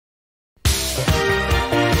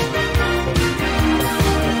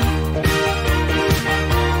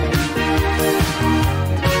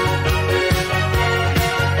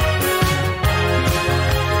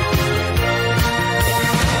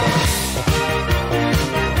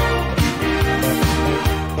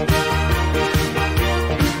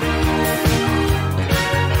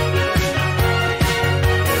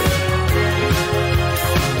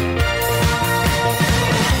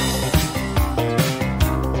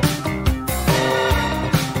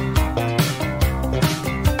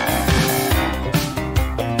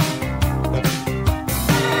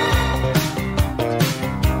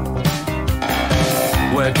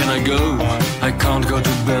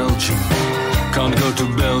Belgium. Can't go to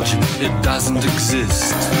Belgium, it doesn't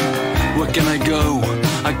exist. Where can I go?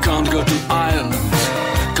 I can't go to Ireland.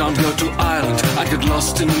 Can't go to Ireland, I get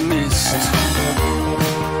lost in the mist.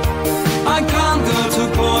 I can't go to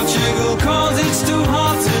Portugal, cause it's too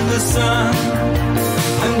hot in the sun.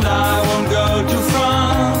 And I won't go to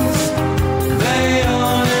France, they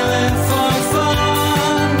only live for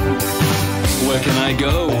fun. Where can I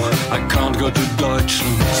go? I can't go to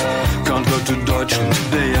Deutschland. Can't go to Deutschland,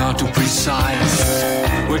 they are too precise.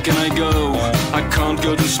 Where can I go? I can't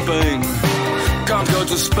go to Spain. Can't go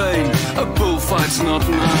to Spain, a bullfight's not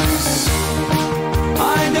nice.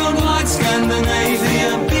 I don't like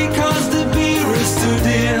Scandinavia because the beer is too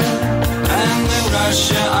dear. And in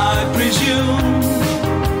Russia, I presume,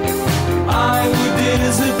 I would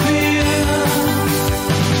disappear.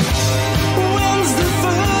 When's the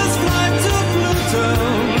first flight to Pluto?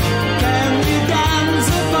 Can we dance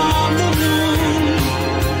upon the moon?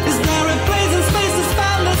 Is there a place in space to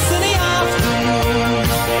spend a sunny afternoon?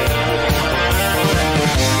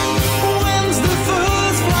 When's the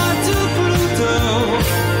first flight to Pluto?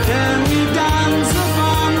 Can we dance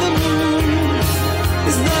upon the moon?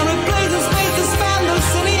 Is there a place in space to spend a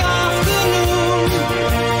sunny afternoon?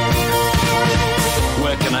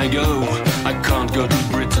 Where can I go? I can't go to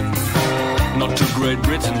Britain. Not to Great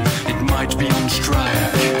Britain, it might be on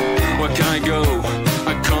strike. Where can I go?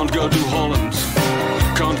 I can't go to Holland.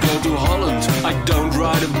 Can't go to Holland, I don't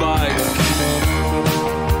ride a bike.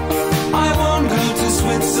 I won't go to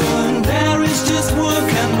Switzerland, there is just work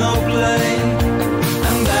and no play.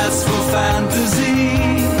 And that's for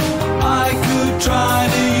fantasy, I could try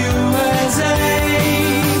the USA.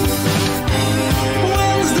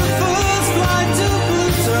 When's the first flight to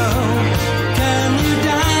Pluto? Can you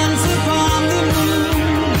dance upon the moon?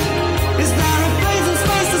 Is there a place in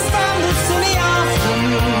space to spend a sunny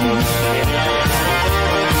afternoon?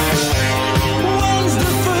 When's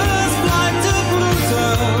the first flight to Pluto?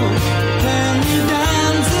 Can you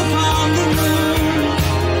dance upon the moon?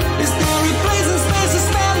 Is there a place in space to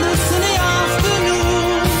spend a sunny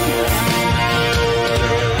afternoon?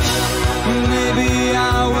 Maybe I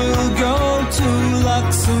will go to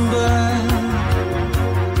Luxemburg,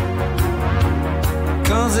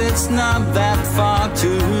 cause it's not that far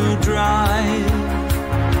to drive.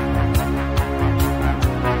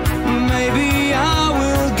 Maybe I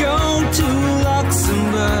will go to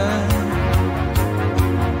Luxemburg.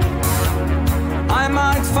 I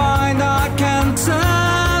might find I can survive.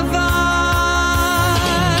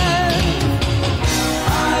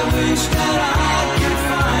 I wish that I could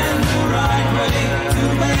find the right way to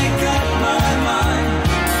make up my mind.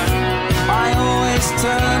 I always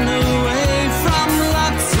turn away from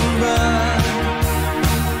Luxembourg.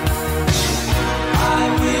 I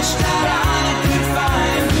wish that I could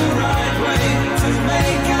find the right way to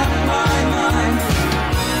make up my mind.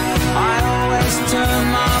 I always turn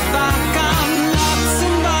my back on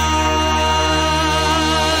Luxembourg.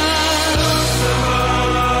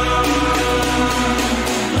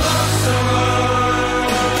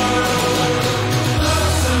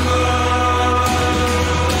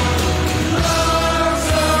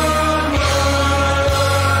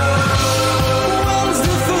 When's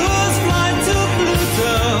the first flight to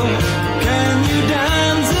Pluto? Can you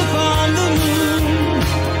dance upon the moon?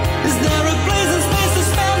 Is there